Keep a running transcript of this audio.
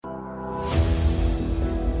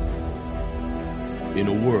In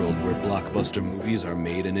a world where blockbuster movies are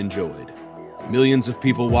made and enjoyed, millions of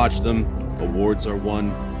people watch them, awards are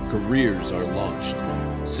won, careers are launched,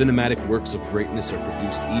 cinematic works of greatness are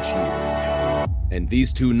produced each year. And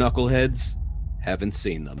these two knuckleheads haven't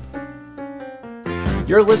seen them.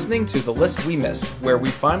 You're listening to The List We Missed, where we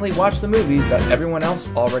finally watch the movies that everyone else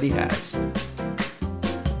already has.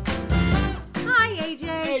 Hi,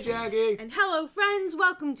 AJ. Hey, Jackie. And hello, friends.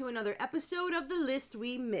 Welcome to another episode of The List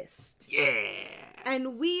We Missed. Yeah.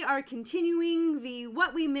 And we are continuing the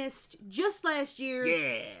What We Missed just last year.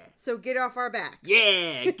 Yeah. So get off our backs.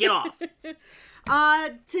 Yeah, get off.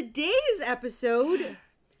 Today's episode,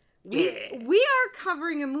 we are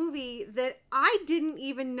covering a movie that I didn't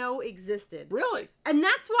even know existed. Really? And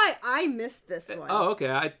that's why I missed this one. Oh,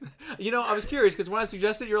 okay. I was curious because when I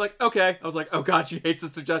suggested, you're like, okay. I was like, oh God, she hates the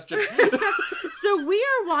suggestion. So we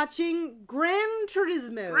are watching Gran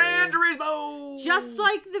Turismo. Gran Turismo! Just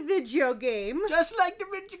like the video game. Just like the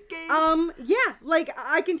video game. Yeah, like,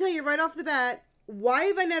 I can tell you right off the bat, why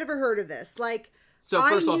have I never heard of this? Like, so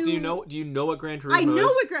first off, do you know what Gran Turismo is? I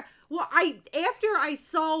know what after I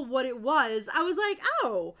saw what it was, I was like,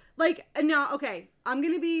 oh, like, now, okay, I'm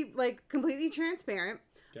gonna be, like, completely transparent.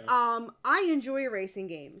 Okay. I enjoy racing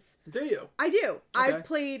games. Do you? I do. Okay. I've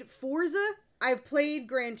played Forza, I've played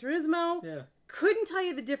Gran Turismo. Yeah. Couldn't tell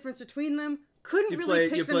you the difference between them. Couldn't really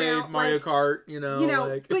pick them out. You played Mario Kart,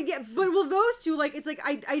 like... but those two, like, it's like,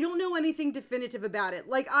 I don't know anything definitive about it.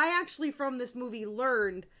 Like, I actually, from this movie,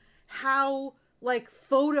 learned how, like,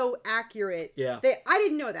 photo accurate. Yeah. I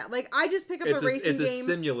didn't know that. Like, I just pick up a racing game. It's a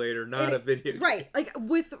simulator, not a video game. Right. Like,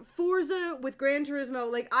 with Forza, with Gran Turismo,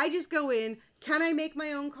 like, I just go in, can I make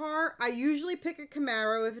my own car? I usually pick a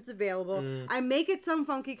Camaro if it's available. I make it some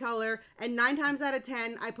funky color, and 9 times out of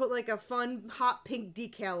 10, I put, like, a fun hot pink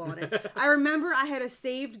decal on it. I remember I had a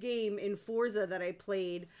saved game in Forza that I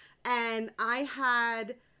played, and I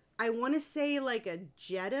had, I want to say, like, a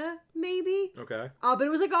Jetta, maybe? Okay. But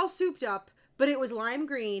it was, like, all souped up, but it was lime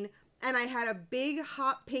green, and I had a big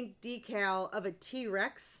hot pink decal of a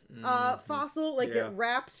T-Rex fossil, like, that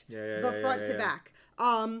wrapped the front to back.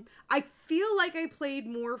 I feel like I played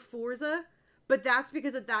more Forza, but that's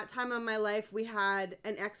because at that time of my life we had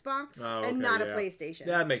an Xbox and not a PlayStation.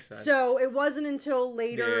 Yeah, that makes sense. So it wasn't until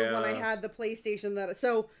later when I had the PlayStation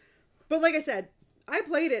but like I said, I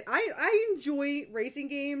played it. I enjoy racing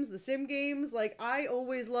games, the sim games. Like, I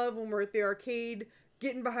always love when we're at the arcade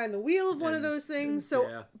getting behind the wheel of one of those things.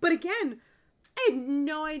 So, but again, I had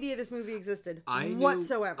no idea this movie existed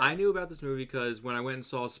whatsoever. I knew about this movie because when I went and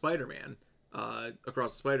saw Spider-Man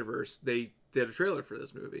Across the Spider-Verse, they did a trailer for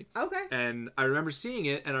this movie. Okay. And I remember seeing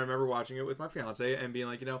it, and I remember watching it with my fiance and being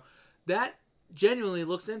like, that genuinely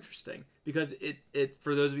looks interesting. Because it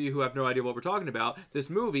for those of you who have no idea what we're talking about, this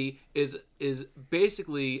movie is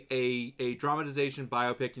basically a dramatization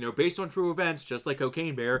biopic, based on true events, just like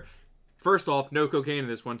Cocaine Bear. First off, no cocaine in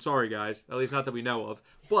this one. Sorry, guys. At least not that we know of.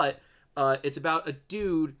 But it's about a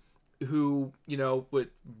dude who,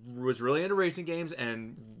 was really into racing games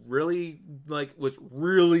and really, was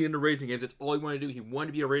really into racing games. That's all he wanted to do. He wanted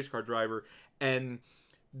to be a race car driver. And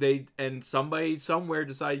somebody somewhere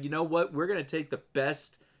decided, you know what? We're going to take the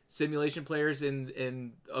best simulation players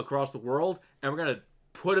in across the world, and we're going to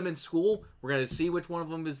put them in school. We're going to see which one of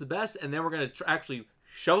them is the best, and then we're going to actually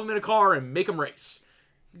shove them in a car and make them race.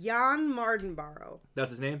 Jan Mardenborough. That's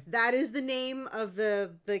his name? That is the name of the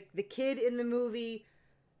kid in the movie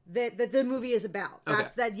that the movie is about.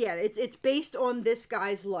 That's okay. It's based on this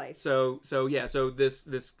guy's life. So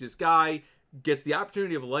this guy gets the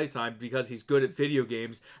opportunity of a lifetime because he's good at video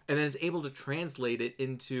games, and then is able to translate it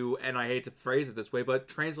into, and I hate to phrase it this way, but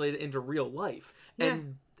translate it into real life. Yeah.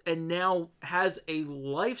 And now has a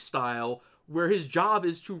lifestyle where his job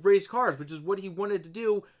is to race cars, which is what he wanted to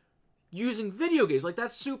do using video games. Like,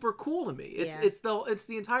 that's super cool to me. It's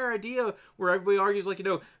the entire idea where everybody argues, like,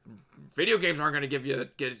 video games aren't going to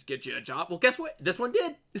get you a job. Well, guess what? This one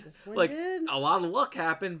did. Did. A lot of luck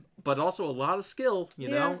happened, but also a lot of skill.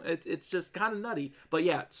 Know, it's just kind of nutty. But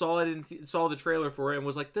yeah, saw the trailer for it and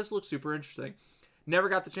was like, this looks super interesting. Never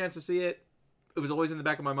got the chance to see it. It was always in the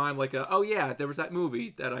back of my mind, like, oh yeah, there was that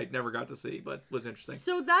movie that I never got to see, but was interesting.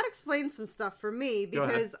 So that explains some stuff for me,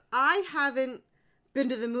 because I haven't been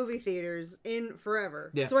to the movie theaters in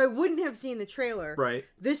forever. Yeah. So I wouldn't have seen the trailer. Right.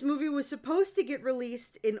 This movie was supposed to get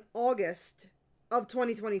released in August of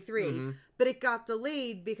 2023, but it got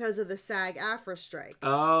delayed because of the SAG-AFTRA strike.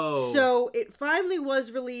 Oh. So it finally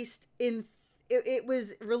was released it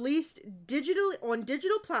was released digitally on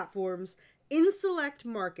digital platforms in select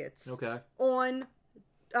markets. Okay. On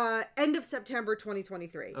end of September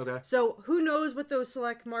 2023. Okay. So who knows what those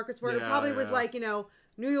select markets were? It probably was like,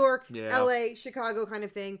 New York, LA, Chicago kind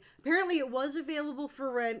of thing. Apparently it was available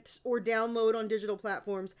for rent or download on digital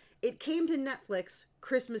platforms. It came to Netflix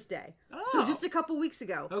Christmas Day. Oh. So just a couple weeks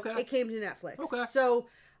ago, it came to Netflix. Okay. So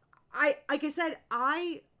like I said,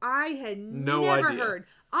 I had never heard.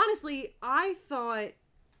 Honestly, I thought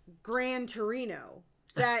Gran Torino,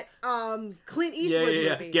 that Clint Eastwood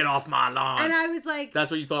movie. Get off my lawn. And I was like,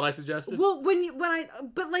 that's what you thought I suggested? Well,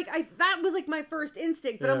 that was like my first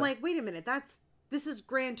instinct, but I'm like, wait a minute, this is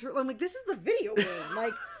Gran Turismo. I'm like, this is the video game.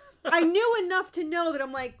 Like, I knew enough to know that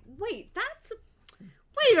I'm like, wait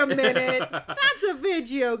a minute, that's a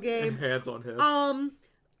video game. Hands on hips.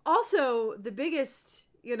 Also the biggest,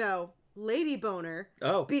 lady boner.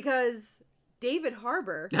 Oh. Because David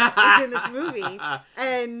Harbour is in this movie,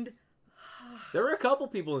 and there were a couple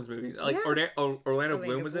people in this movie. Like Orlando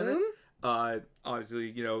Bloom was in it.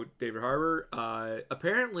 Obviously, David Harbour.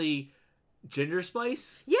 Apparently, Ginger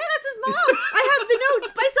Spice. Yeah, that's his mom. I have the note.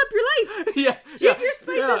 Spice up your life. Yeah. Ginger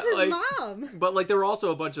Spice is his mom. But there were also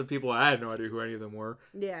a bunch of people I had no idea who any of them were.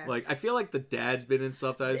 Yeah. I feel like the dad's been in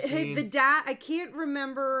stuff that I've seen. The dad, I can't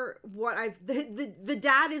remember what the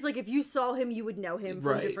dad is like. If you saw him, you would know him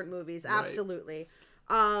from different movies. Absolutely.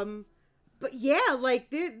 But yeah,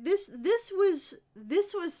 this was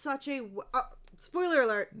such a. Spoiler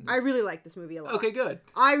alert, I really liked this movie a lot. Okay, good.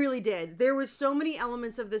 I really did. There was so many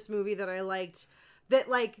elements of this movie that I liked that,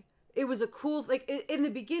 it was a cool, in the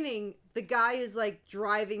beginning, the guy is,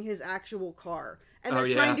 driving his actual car. And they're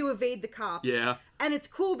trying to evade the cops. Yeah. And it's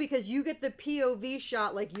cool because you get the POV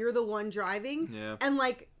shot, you're the one driving. Yeah. And,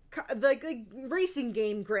 the racing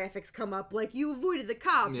game graphics come up, you avoided the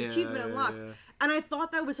cops, achievement unlocked. Yeah. And I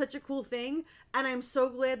thought that was such a cool thing, and I'm so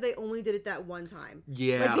glad they only did it that one time.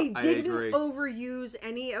 Yeah, they didn't overuse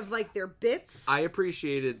any of their bits. I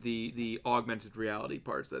appreciated the augmented reality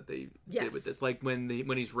parts that they did with this,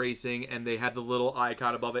 when he's racing and they have the little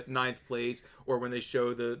icon above it, 9th place, or when they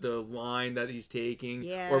show the line that he's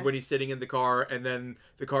taking, or when he's sitting in the car and then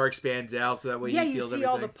the car expands out so that way he feels everything. Yeah, you see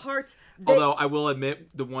all the parts. Although I will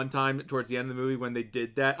admit, the one time towards the end of the movie when they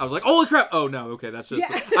did that, I was like, holy crap! Oh no, okay, that's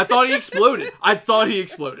just. I thought he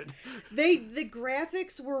exploded. The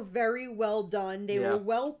graphics were very well done. They were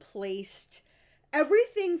well placed.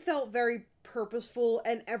 Everything felt very purposeful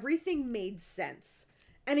and everything made sense.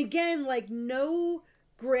 And again, no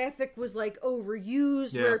graphic was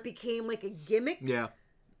overused where it became a gimmick. Yeah.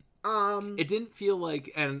 It didn't feel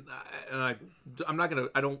like, and I'm not gonna.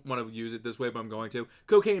 I don't want to use it this way, but I'm going to.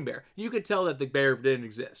 Cocaine Bear. You could tell that the bear didn't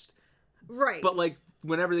exist. Right. But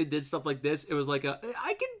whenever they did stuff like this, it was I can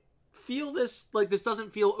feel this. This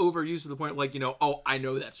doesn't feel overused to the point oh, I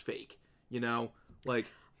know that's fake.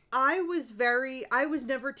 I was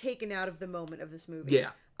never taken out of the moment of this movie.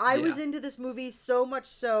 Yeah. I was into this movie so much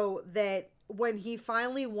so that when he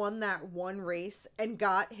finally won that one race and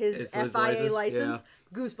got his FIA license,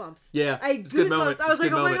 goosebumps. Yeah. I had goosebumps. I was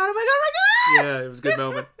like, oh my god, oh my god, oh my god! Yeah, it was a good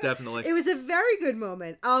moment, definitely. It was a very good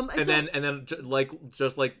moment. And then to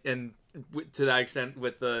that extent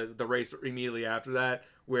with the race immediately after that,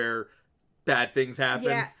 where bad things happen.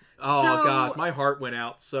 Yeah. Oh gosh, my heart went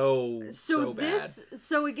out so bad.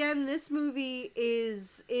 So again, this movie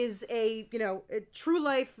is a a true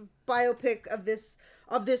life biopic of this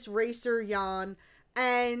racer Jan,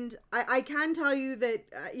 and I can tell you that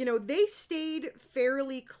they stayed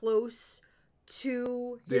fairly close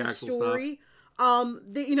to his story.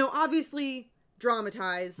 Obviously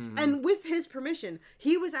dramatized, and with his permission,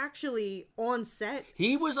 he was actually on set.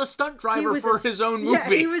 He was a stunt driver for his own movie. Yeah,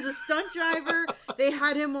 he was a stunt driver. They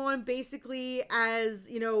had him on basically as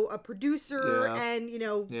a producer and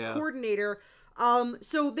coordinator.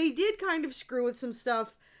 So they did kind of screw with some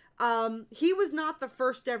stuff. He was not the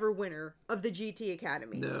first ever winner of the GT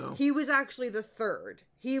Academy. No, he was actually the third.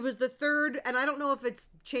 He was the third, and I don't know if it's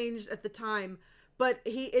changed at the time, but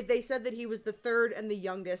they said that he was the third and the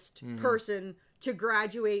youngest person to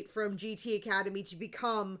graduate from GT Academy to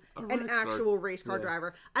become an actual race car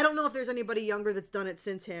driver. I don't know if there's anybody younger that's done it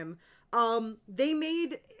since him. They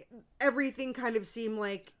made everything kind of seem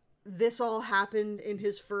like this all happened in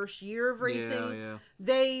his first year of racing. Yeah.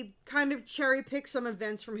 They kind of cherry-picked some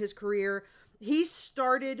events from his career. He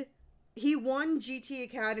won GT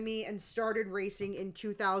Academy and started racing in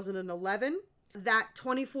 2011. That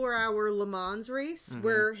 24-hour Le Mans race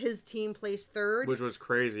where his team placed third, which was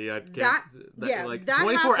crazy.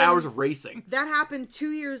 24 hours of racing. That happened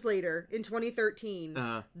 2 years later in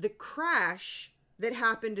 2013. The crash that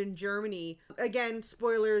happened in Germany. Again,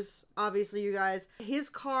 spoilers, obviously, you guys. His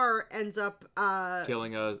car ends up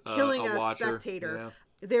killing a watcher. Spectator.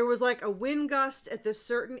 there was like a wind gust at this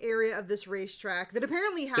certain area of this racetrack that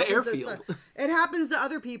apparently happens. The airfield. It happens to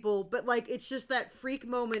other people, but like it's just that freak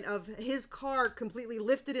moment of his car completely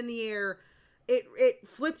lifted in the air. It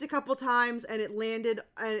flipped a couple times and it landed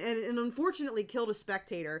and unfortunately killed a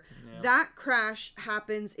spectator. Yeah. That crash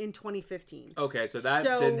happens in 2015. Okay, so that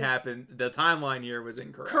didn't happen. The timeline here was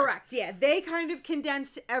incorrect. Correct, yeah. They kind of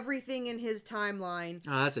condensed everything in his timeline.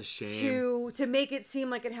 Oh, that's a shame. To make it seem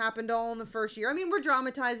like it happened all in the first year. I mean, we're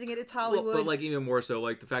dramatizing it. It's Hollywood. Well, but like even more so,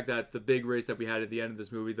 like the fact that the big race that we had at the end of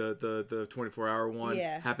this movie, the 24-hour one,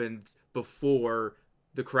 happened before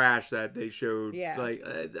the crash that they showed. Yeah. Like,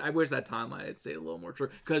 I wish that timeline had stayed a little more true.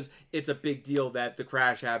 Because it's a big deal that the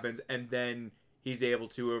crash happens and then he's able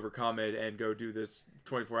to overcome it and go do this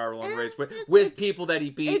 24-hour long race with people that he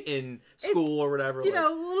beat in school or whatever. You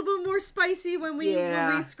know, a little bit more spicy when we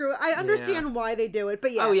screw it. I understand why they do it,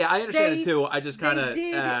 but yeah. Oh, yeah, I understand it too. I just kind of,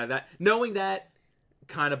 that knowing that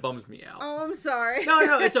kind of bums me out. Oh, I'm sorry.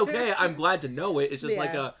 No, it's okay. I'm glad to know it. It's just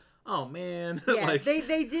like oh man. Yeah, like, they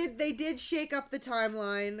did shake up the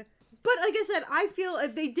timeline. But like I said, I feel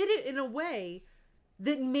if they did it in a way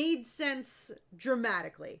that made sense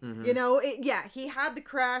dramatically. Mm-hmm. You know, he had the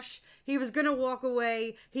crash. He was going to walk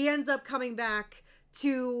away. He ends up coming back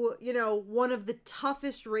to, you know, one of the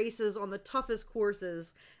toughest races on the toughest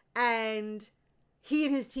courses. And he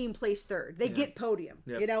and his team placed third. They get podium,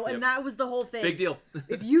 you know, and that was the whole thing. Big deal.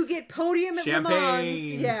 If you get podium at Le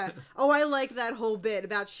Champagne. Mans, Oh, I like that whole bit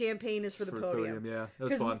about champagne is for the podium. Yeah, that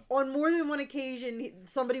was fun. On more than one occasion,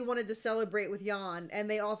 somebody wanted to celebrate with Jan, and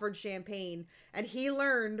they offered champagne, and he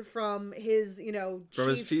learned from his, you know,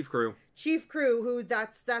 his chief crew, who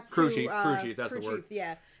that's crew who, chief, that's the word.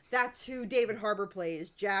 Yeah, that's who David Harbour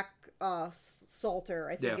plays, Jack Salter,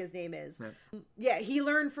 I think his name is. Yeah, he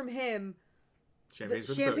learned from him.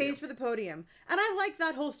 Champagne's for the podium. And I like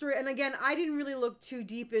that whole story. And again, I didn't really look too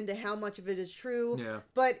deep into how much of it is true. Yeah.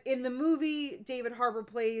 But in the movie, David Harbour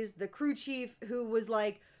plays the crew chief who was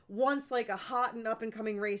like once like a hot and up and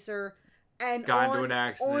coming racer. And got into an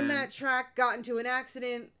accident. On that track, got into an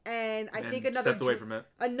accident, and I think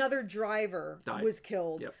another driver died. Was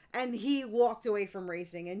killed. Yep. And he walked away from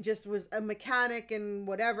racing and just was a mechanic and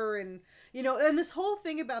whatever. And you know, and this whole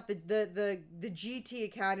thing about the GT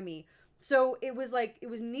Academy. So it was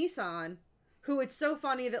Nissan, who it's so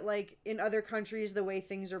funny that like in other countries the way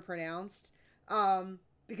things are pronounced,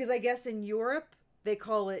 because I guess in Europe they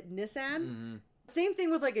call it Nissan. Mm-hmm. Same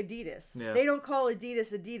thing with like Adidas. Yeah. They don't call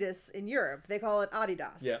Adidas in Europe. They call it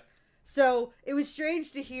Adidas. Yeah. So it was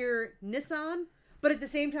strange to hear Nissan, but at the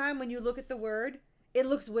same time when you look at the word, it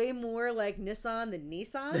looks way more like Nissan than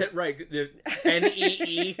Nissan. Right.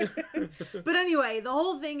 N-E-E. But anyway, the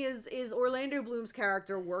whole thing is Orlando Bloom's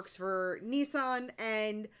character works for Nissan,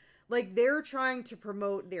 and like they're trying to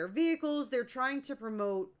promote their vehicles. They're trying to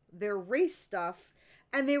promote their race stuff.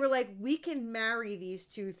 And they were like, we can marry these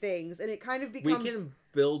two things. And it kind of becomes... We can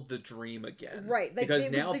build the dream again. Right. Like, because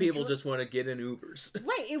now people just want to get in Ubers.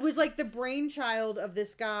 Right. It was like the brainchild of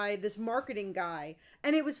this guy, this marketing guy.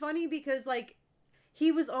 And it was funny because like... He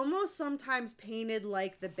was almost sometimes painted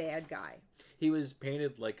like the bad guy. He was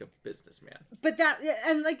painted like a businessman. But that,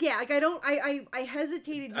 and like, yeah, like I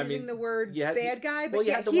hesitated using the word bad guy, but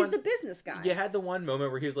he's the business guy. You had the one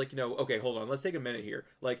moment where he was like, you know, okay, hold on, let's take a minute here.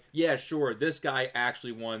 Like, yeah, sure, this guy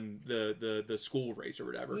actually won the school race or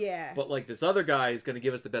whatever. Yeah. But like this other guy is going to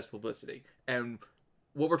give us the best publicity. And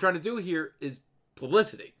what we're trying to do here is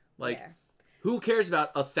publicity. Like, who cares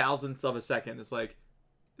about a thousandth of a second? It's like,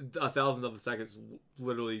 a thousandth of a second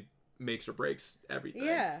literally makes or breaks everything.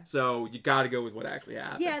 Yeah. So you got to go with what actually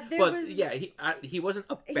happened. Yeah, he wasn't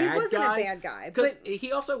a bad guy. He wasn't a bad guy, because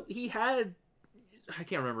he had. I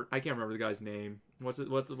can't remember the guy's name. What's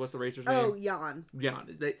the racer's name? Oh, Jan.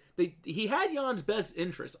 Jan. He had Jan's best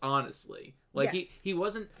interest, honestly. Like he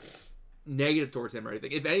wasn't negative towards him or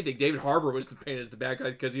anything. If anything, David Harbour was painted as the bad guy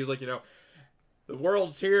because he was like, you know, the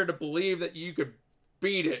world's here to believe that you could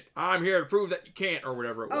beat it. I'm here to prove that you can't, or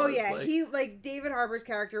whatever it was. Oh yeah, he like David Harbour's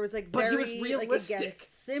character was like very like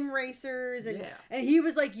against sim racers, and he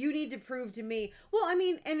was like, you need to prove to me. Well, I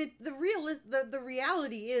mean, and the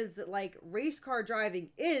reality is that like race car driving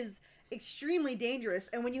is extremely dangerous,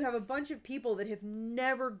 and when you have a bunch of people that have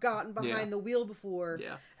never gotten behind the wheel before,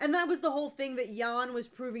 and that was the whole thing that Jan was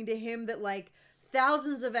proving to him, that like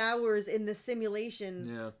thousands of hours in the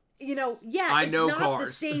simulation, you know, it's not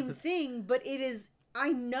the same thing, but it is.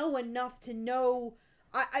 I know enough to know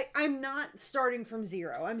I'm not starting from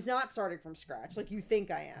zero. I'm not starting from scratch like you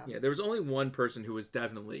think I am. Yeah, there was only one person who was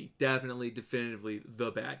definitively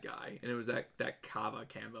the bad guy, and it was that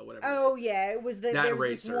Canva, whatever. Oh yeah, it was there was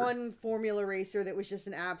racer. this one formula racer that was just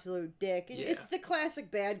an absolute dick. Yeah. It's the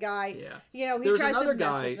classic bad guy. Yeah, you know, there was tries another to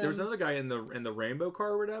mess guy. with There was them. another guy in the rainbow car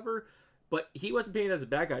or whatever, but he wasn't painted as a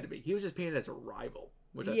bad guy to me. He was just painted as a rival,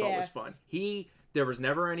 which I thought was fun. There was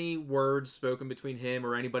never any words spoken between him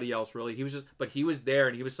or anybody else, really. But he was there,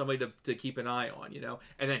 and he was somebody to keep an eye on, you know?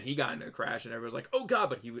 And then he got into a crash, and everyone was like, oh, God,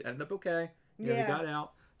 but he ended up okay. You know, he got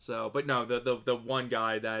out. So, but no, the one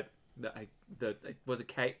guy was it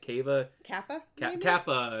Kava? Kappa?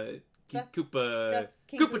 Kappa, Koopa,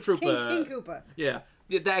 King Koopa Troopa. King Koopa. Yeah,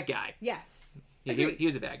 that guy. Yes. He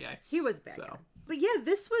was a bad guy. He was a bad guy. But yeah,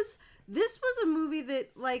 this was a movie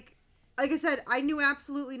that, like I said, I knew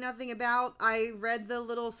absolutely nothing about. I read the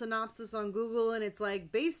little synopsis on Google, and it's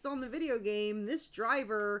like, based on the video game, this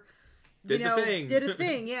driver did a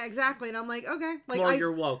thing. Yeah, exactly. And I'm like, okay. Like, well,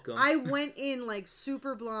 you're welcome. I went in, like,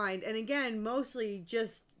 super blind. And again, mostly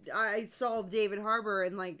just, I saw David Harbour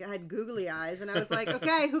and, like, had googly eyes. And I was like,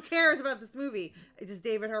 okay, who cares about this movie? Does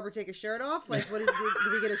David Harbour take a shirt off? Like, do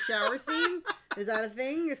we get a shower scene? Is that a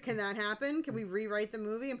thing? Can that happen? Can we rewrite the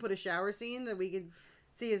movie and put a shower scene that we could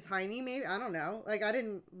see his hiney? Maybe, I don't know. Like, I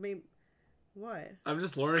didn't. Maybe, what? I'm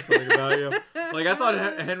just learning something about you. Like, I thought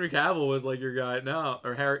Henry Cavill was like your guy. No,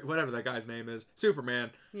 or Harry, whatever that guy's name is,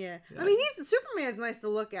 Superman. Yeah. I mean, Superman's nice to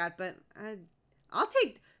look at, but I'll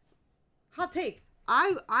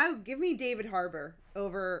give me David Harbour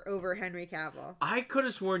over Henry Cavill. I could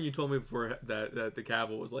have sworn you told me before that the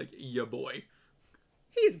Cavill was like your boy.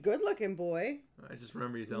 He's a good-looking boy. I just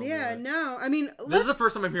remember you telling me Yeah, that. no. I mean, this is the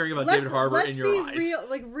first time I'm hearing about David Harbour in your eyes. Real,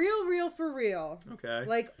 like real for real. Okay.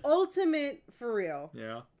 Like ultimate for real.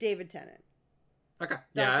 Yeah. David Tennant. Okay.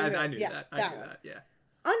 Yeah, I knew that. I knew that. Yeah.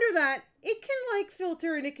 Under that, it can like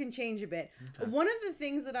filter and it can change a bit. Okay. One of the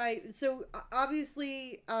things that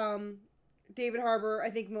obviously, David Harbour, I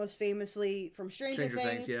think most famously from Stranger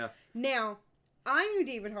Things. Yeah. Now, I knew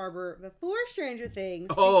David Harbour before Stranger Things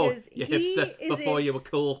because before you were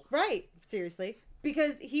cool. Right, seriously.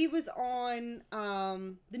 Because he was on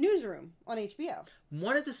The Newsroom on HBO.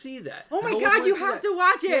 Wanted to see that. Oh my God, you have to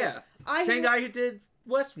watch it. Yeah. Same guy who did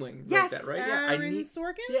West Wing wrote that, right? Aaron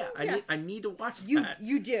Sorkin? Yeah, I need to watch that.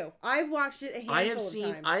 You do. I've watched it a handful of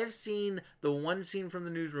times. I have seen the one scene from The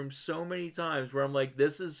Newsroom so many times where I'm like,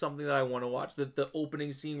 this is something that I want to watch. The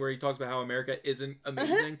opening scene where he talks about how America isn't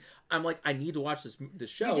amazing. I'm like, I need to watch this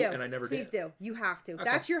show, and I never did. Please do. You have to. Okay.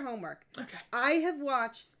 That's your homework. Okay. I have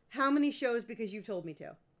watched how many shows because you've told me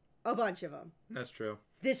to? A bunch of them. That's true.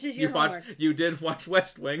 This is your homework. You did watch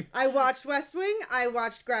West Wing. I watched West Wing. I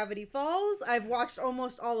watched Gravity Falls. I've watched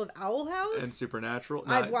almost all of Owl House. And Supernatural.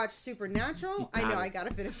 I've watched Supernatural. I know, I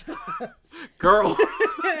gotta finish that. Girl.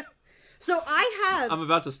 So I'm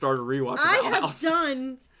about to start a rewatch of Owl House.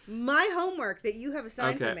 Done my homework that you have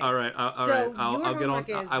assigned for me. Okay, all right.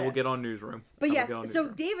 I will get on Newsroom. But yes, so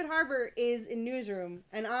David Harbour is in Newsroom,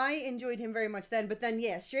 and I enjoyed him very much then. But then,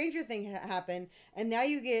 Stranger Things happened, and now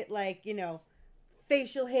you get, like,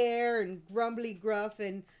 facial hair and grumbly gruff,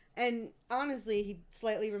 and honestly, he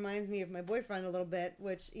slightly reminds me of my boyfriend a little bit,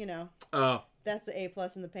 which, that's the A+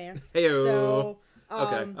 in the pants. Hey-o. So,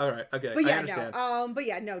 okay, all right, okay, but I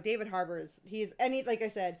understand. David Harbour like I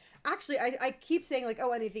said, actually, I keep saying, like,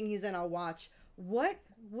 oh, anything he's in, I'll watch. What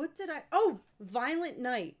did Violent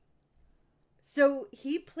Night. So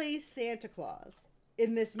he plays Santa Claus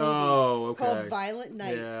in this movie called Violent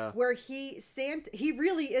Night, where he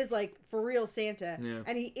really is, like, for real Santa,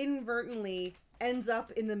 and he inadvertently ends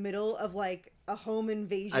up in the middle of, like, a home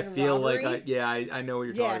invasion I feel robbery. like I know what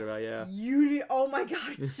you're talking about. Oh my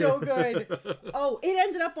God, it's so good. It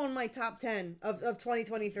ended up on my top 10 of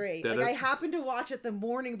 2023. I happened to watch it the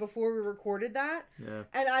morning before we recorded that,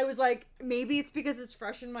 and I was like, maybe it's because it's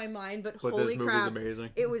fresh in my mind, but holy crap, this movie's amazing.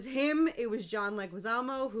 It was him. It was John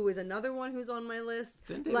Leguizamo, who is another one who's on my list.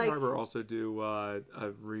 Didn't David Harbour also do a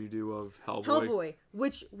redo of Hellboy? Hellboy,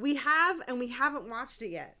 which we have, and we haven't watched it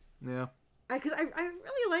yet. Yeah. Because I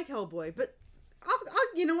really like Hellboy, but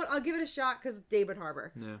you know what? I'll give it a shot because David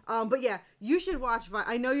Harbour. Yeah. But yeah, you should watch.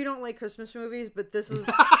 I know you don't like Christmas movies, but this is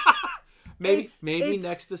maybe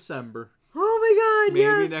next December. Oh my God!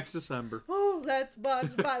 Maybe next December. Oh, let's watch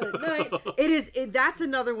Violent Night. That's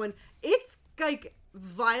another one. It's like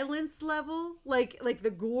violence level, like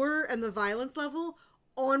the gore and the violence level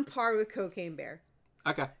on par with Cocaine Bear.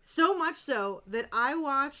 Okay. So much so that I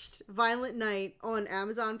watched Violent Night on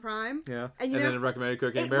Amazon Prime. Yeah. And then it recommended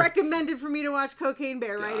Cocaine it Bear. recommended for me to watch Cocaine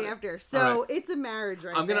Bear right after. So it's a marriage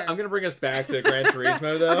right there. I'm gonna bring us back to Gran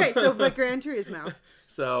Turismo though. Okay, so but Gran Turismo.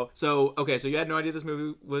 So you had no idea this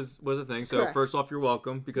movie was a thing. So Correct. First off, you're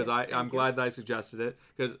welcome because I'm glad that I suggested it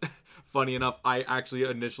because. Funny enough, I actually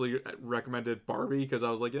initially recommended Barbie because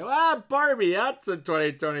I was like, Barbie, that's a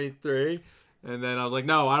 2023. And then I was like,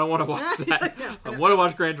 no, I don't want to watch that. I want to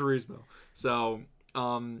watch Gran Turismo. So,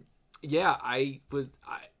 I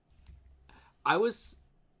was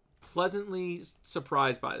pleasantly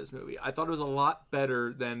surprised by this movie. I thought it was a lot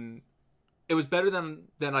better than I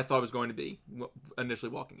thought it was going to be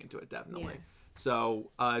initially walking into it. Definitely. Yeah.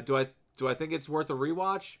 So, do I think it's worth a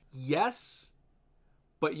rewatch? Yes.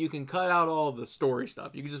 But you can cut out all the story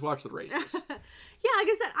stuff. You can just watch the races. Yeah, like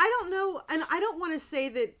I said, I don't know, and I don't want to say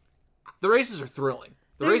that... The races are thrilling.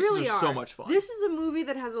 The races really are so much fun. This is a movie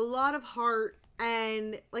that has a lot of heart,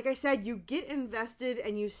 and like I said, you get invested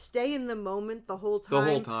and you stay in the moment the whole time.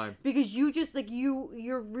 The whole time. Because you just, like,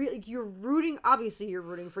 you're rooting, obviously you're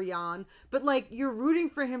rooting for Jan, but, like, you're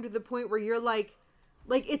rooting for him to the point where you're, like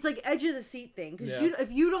it's like edge of the seat thing because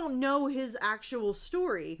if you don't know his actual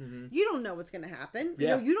story, you don't know what's gonna happen. You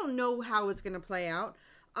know, you don't know how it's gonna play out.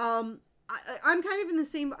 I'm kind of in the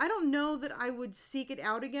same. I don't know that I would seek it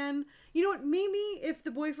out again. You know what? Maybe if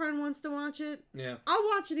the boyfriend wants to watch it, I'll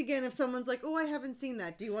watch it again. If someone's like, "Oh, I haven't seen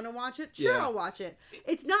that. Do you want to watch it?" Sure, I'll watch it.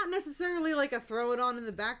 It's not necessarily like a throw it on in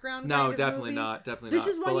the background. No, kind of definitely movie. not. Definitely this not.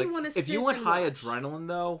 This is one you want to. If you want high adrenaline,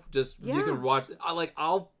 though, you can watch.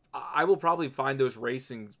 I will probably find those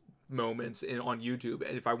racing moments on YouTube,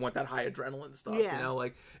 and if I want that high adrenaline stuff, you know,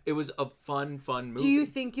 like it was a fun movie. Do you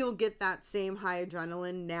think you'll get that same high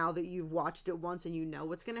adrenaline now that you've watched it once and you know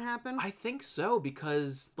what's going to happen? I think so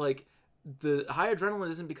because like the high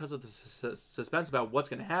adrenaline isn't because of the suspense about what's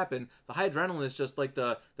going to happen. The high adrenaline is just like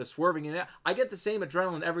the swerving in it. I get the same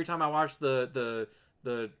adrenaline every time I watch the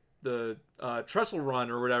trestle run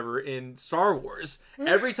or whatever in Star Wars.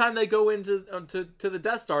 Every time they go into to the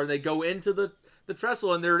Death Star and they go into the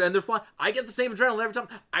trestle and they're flying, I get the same adrenaline every time.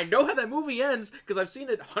 I know how that movie ends because I've seen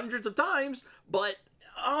it hundreds of times, but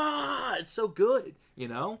it's so good, you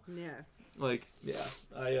know? Yeah. Like, yeah,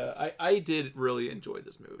 I did really enjoy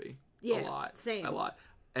this movie. Yeah, a lot. Same. A lot.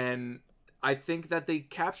 And I think that they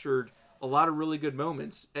captured a lot of really good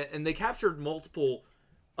moments, and they captured multiple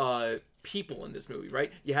people in this movie,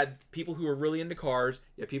 right? You had people who were really into cars,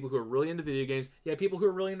 you had people who were really into video games, you had people who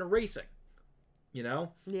were really into racing. You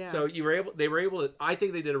know? Yeah. So they were able to, I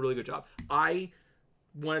think they did a really good job. I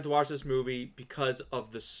wanted to watch this movie because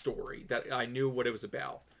of the story, that I knew what it was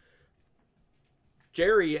about.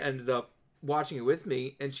 Jerry ended up watching it with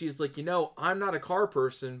me, and she's like, you know, I'm not a car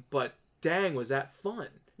person, but dang, was that fun.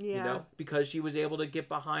 Yeah. You know? Because she was able to get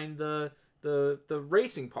behind the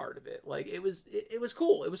racing part of it. Like it was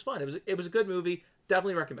cool. It was fun. It was a good movie.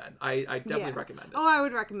 Definitely recommend. I definitely recommend it. Oh, I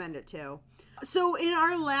would recommend it too. So in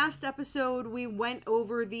our last episode, we went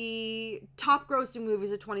over the top grossing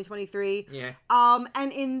movies of 2023. Yeah.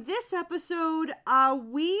 And in this episode,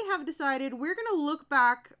 we have decided we're going to look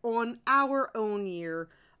back on our own year.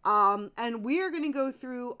 And we are going to go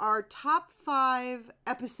through our top 5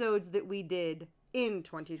 episodes that we did in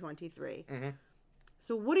 2023. Mm-hmm.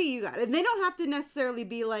 So what do you got? And they don't have to necessarily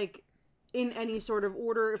be like in any sort of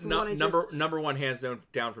order. If we want to number one, hands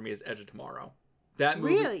down for me, is Edge of Tomorrow. That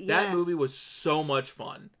movie, really? That movie was so much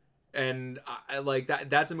fun, and I like that.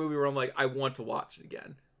 That's a movie where I'm like, I want to watch it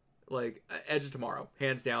again. Like Edge of Tomorrow,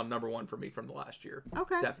 hands down, number one for me from the last year.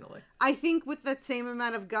 Okay, definitely. I think with that same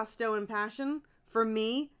amount of gusto and passion, for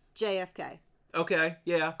me, JFK. Okay,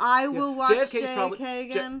 yeah. I will watch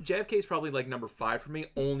JFK again. JFK is probably like number 5 for me,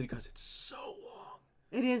 only because it's so long.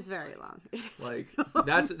 It is very long. Like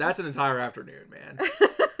that's an entire afternoon, man.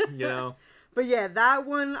 You know. But yeah, that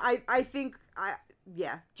one I think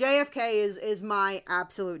JFK is my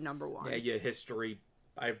absolute number one. Yeah, history.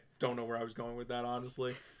 I don't know where I was going with that,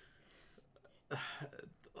 honestly.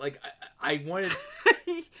 Like I wanted.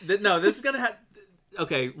 No, this is gonna have.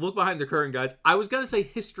 Okay, look behind the curtain, guys. I was gonna say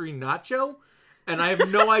history nacho, and I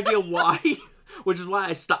have no idea why, which is why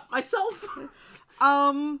I stopped myself.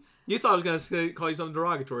 You thought I was gonna call you something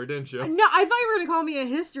derogatory, didn't you? No, I thought you were gonna call me a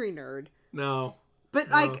history nerd. No. But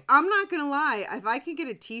like, I'm not gonna lie. If I can get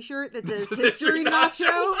a T-shirt that says "History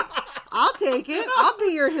Nacho," I'll take it. I'll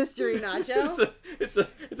be your history nacho. It's a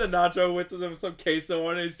nacho with some queso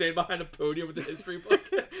on it. He's standing behind a podium with a history book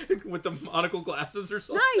with the monocle glasses or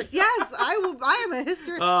something. Nice. Yes, I will. I am a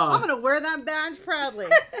history. I'm gonna wear that badge proudly.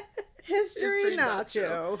 History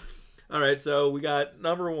nacho. All right, so we got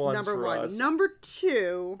number one. Number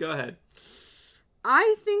 2. Go ahead.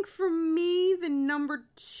 I think for me, the number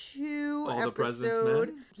 2 All the President's episode.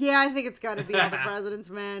 Men? Yeah, I think it's got to be All the President's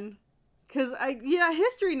Men. Because,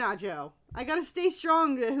 history nacho. I got to stay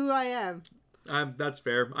strong to who I am. That's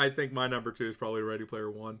fair. I think my number 2 is probably Ready Player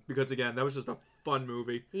One. Because, again, that was just a fun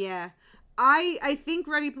movie. Yeah. I think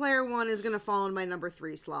Ready Player One is going to fall in my number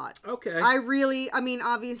 3 slot. Okay.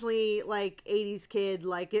 Obviously, like, 80s kid,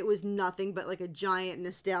 like, it was nothing but, like, a giant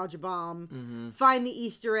nostalgia bomb. Mm-hmm. Find the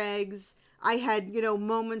Easter eggs. I had,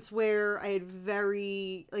 moments where I had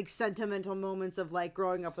very, like, sentimental moments of, like,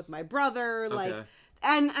 growing up with my brother, like,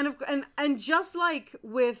 and just like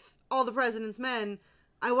with All the President's Men,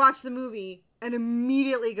 I watched the movie and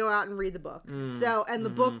immediately go out and read the book. So, and the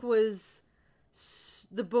book was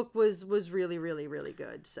really, really, really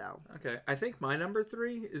good. So, okay, I think my number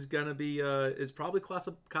 3 is gonna be is probably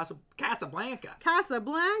Casablanca.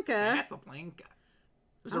 Casablanca.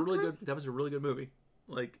 It was a really good. That was a really good movie.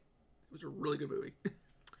 Like, it was a really good movie.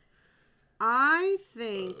 I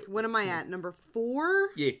think. What am I at? Number 4?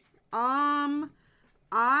 Yeah.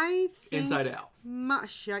 I think Inside Out.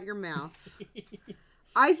 Shut your mouth.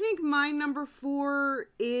 I think my number 4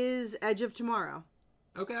 is Edge of Tomorrow.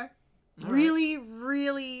 Okay. Really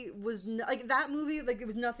was like that movie. Like, it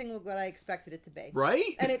was nothing like what I expected it to be.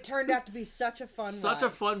 Right. And it turned out to be such a fun. Such ride. a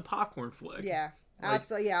fun popcorn flick. Yeah. Like,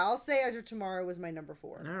 absolutely. Yeah. I'll say Edge of Tomorrow was my number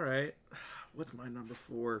 4. All right. What's my number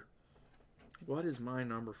 4? What is my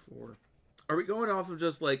number 4? Are we going off of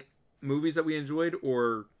just like movies that we enjoyed,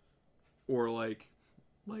 or like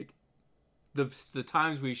the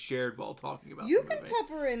times we shared while talking about? You the can movie?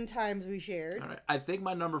 pepper in times we shared. All right. I think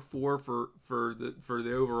my number 4 for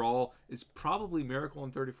the overall is probably Miracle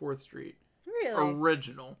on 34th Street. Really?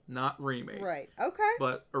 Original, not remake. Right. Okay.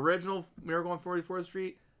 But original Miracle on 44th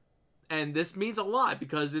Street, and this means a lot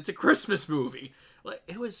because it's a Christmas movie. Like,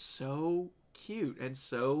 it was so cute and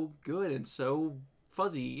so good and so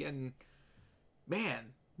fuzzy, and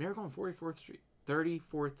man, Miracle on 34th Street,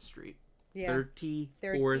 34th Street. Yeah.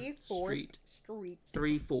 34th Street.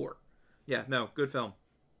 3-4. Yeah, no, good film.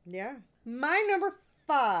 Yeah. My number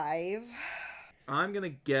 5. I'm going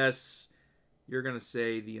to guess you're going to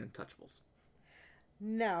say The Untouchables.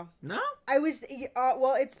 No. No? I was,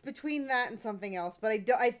 well, it's between that and something else, but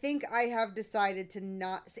I think I have decided to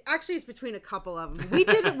not, actually it's between a couple of them. We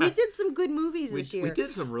did some good movies this year. We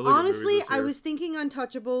did some really Honestly, good movies this year. I was thinking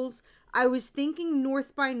Untouchables. I was thinking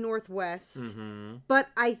North by Northwest, Mm-hmm. but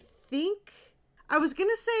I think I was going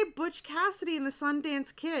to say Butch Cassidy and the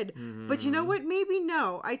Sundance Kid, but you know what? Maybe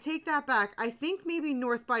no. I take that back. I think maybe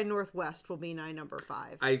North by Northwest will be my number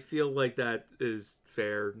 5. I feel like that is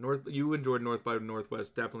fair. You enjoyed North by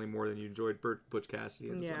Northwest definitely more than you enjoyed Butch Cassidy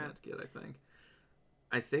and the Sundance Kid, I think.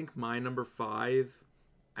 I think my number 5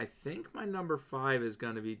 is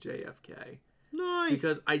going to be JFK. Nice.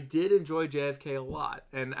 Because I did enjoy JFK a lot.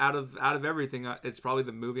 And out of everything, it's probably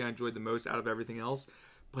the movie I enjoyed the most out of everything else.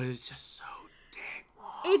 But it's just so dang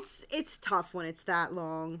long. It's tough when it's that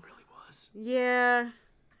long. It really was. Yeah.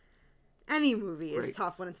 Any movie is Right.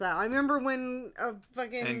 tough when it's that. I remember when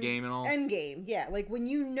fucking Endgame and all. Endgame, yeah. Like when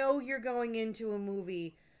you know you're going into a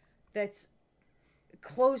movie that's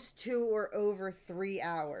close to or over 3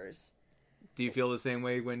 hours. Do you feel the same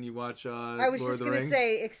way when you watch I was Lord just of the going to Rings?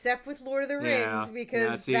 say, except with Lord of the Rings,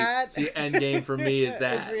 because see, that... See, Endgame for me is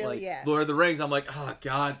that. really, like, yeah. Lord of the Rings, I'm like, oh,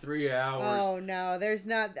 God, 3 hours. Oh, no, there's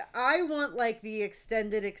not... I want, like, the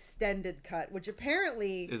extended cut, which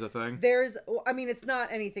apparently... Is a thing? There's... I mean, it's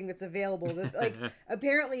not anything that's available. Like,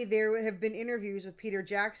 apparently there have been interviews with Peter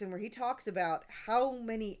Jackson where he talks about how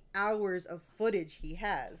many hours of footage he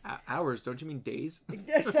has. Hours? Don't you mean days?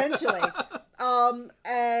 Essentially.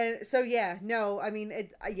 And so, yeah, no, I mean,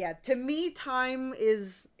 to me, time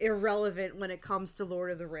is irrelevant when it comes to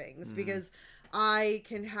Lord of the Rings, because I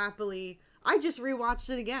can happily... I just rewatched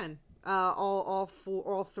it again. All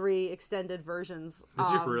 3 extended versions.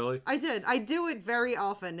 Did you really? I did. I do it very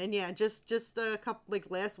often, and yeah, just a couple, like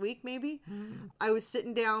last week maybe. I was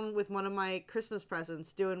sitting down with one of my Christmas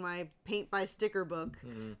presents, doing my paint by sticker book,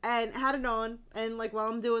 and had it on. And like while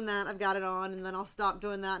I'm doing that, I've got it on, and then I'll stop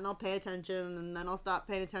doing that, and I'll pay attention, and then I'll stop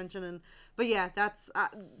paying attention, but yeah, that's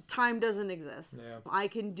time doesn't exist. Yeah. I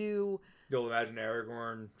can do. You'll imagine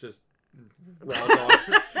Aragorn just raw dog.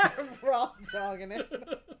 Raw dogging it.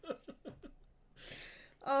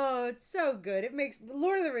 Oh, it's so good.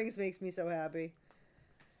 Lord of the Rings makes me so happy.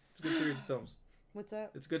 It's a good series of films. What's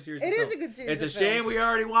that? It's a good series It of films. is a good series It's of a shame films. we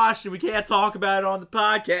already watched it. We can't talk about it on the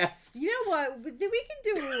podcast. You know what? We can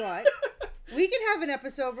do what we want. We can have an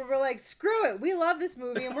episode where we're like, screw it. We love this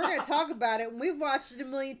movie and we're going to talk about it. And we've watched it a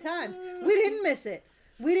million times. We didn't miss it.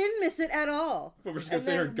 We didn't miss it at all. But we're just gonna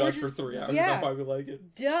sit here and gush for 3 hours. Yeah. That's why we like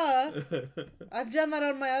it. Duh. I've done that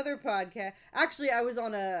on my other podcast. Actually, I was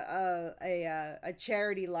on a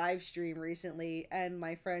charity live stream recently, and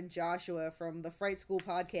my friend Joshua from the Fright School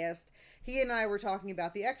podcast, he and I were talking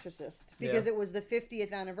about The Exorcist because it was the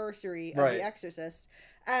 50th anniversary of The Exorcist.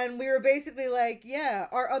 And we were basically like, yeah,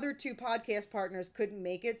 our other 2 podcast partners couldn't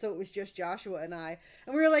make it, so it was just Joshua and I.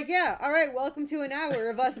 And we were like, yeah, all right, welcome to an hour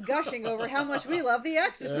of us gushing over how much we love The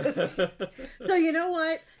Exorcist. So you know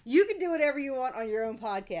what? You can do whatever you want on your own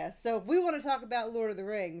podcast. So if we want to talk about Lord of the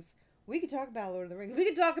Rings, we can talk about Lord of the Rings. We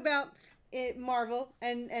can talk about Marvel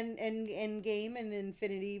and Game and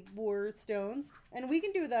Infinity War Stones, and we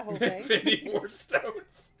can do that whole thing. Infinity War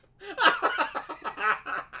Stones.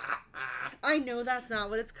 I know that's not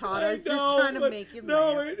what it's called. I was just trying to make you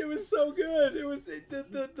laugh. No, it was so good. It was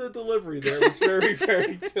the delivery there was very,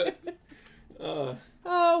 very good.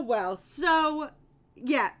 Oh, well. So,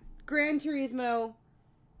 yeah, Gran Turismo,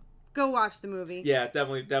 go watch the movie. Yeah,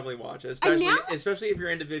 definitely watch it. Especially if you're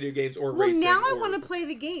into video games or well, racing. Now I want to play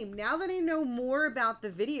the game. Now that I know more about the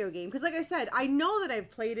video game. Because like I said, I know that I've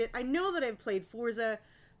played it. I know that I've played Forza.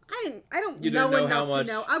 I don't know enough to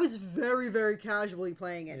know. I was very, very casually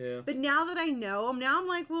playing it. Yeah. But now that I know, I'm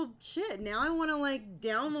like, well, shit. Now I want to like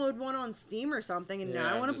download one on Steam or something, and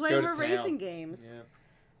now I want to play more racing games. Yeah.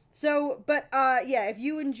 So, but yeah, if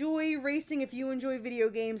you enjoy racing, if you enjoy video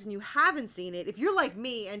games, and you haven't seen it, if you're like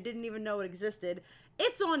me and didn't even know it existed,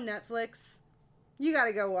 it's on Netflix. You got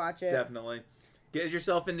to go watch it. Definitely. Get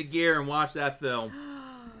yourself into gear and watch that film.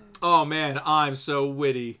 Oh man, I'm so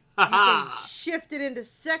witty. You can shift it into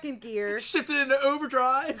second gear. Shift it into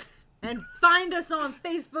overdrive. And find us on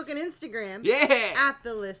Facebook and Instagram. Yeah. At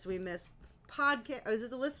The List We Missed Podcast. Oh, is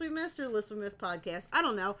it The List We Missed or The List We Missed Podcast? I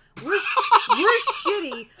don't know. We're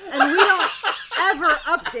shitty and we don't ever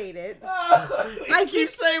update it. I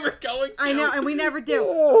keep saying we're going to. I know, and we never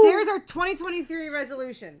do. There's our 2023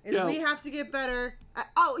 resolution. We have to get better.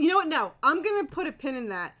 Oh, you know what? No. I'm going to put a pin in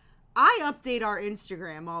that. I update our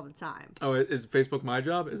Instagram all the time. Oh, is Facebook my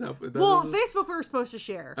job? Is that well, Facebook we're supposed to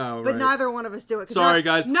share. Oh, but neither one of us do it. Sorry,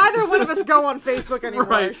 guys. Neither one of us go on Facebook anymore.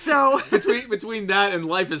 Right. So between that and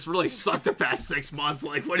life has really sucked the past 6 months.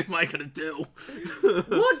 Like, what am I gonna do?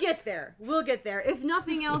 We'll get there. If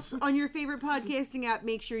nothing else, on your favorite podcasting app,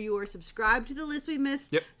 make sure you are subscribed to The List We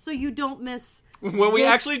Missed. Yep. So you don't miss when we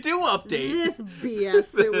actually do update this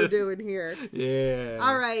BS that we're doing here. Yeah.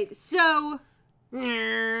 All right. So. I'm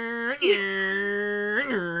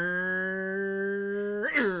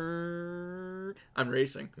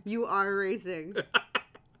racing. You are racing.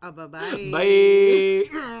 Bye-bye. Bye.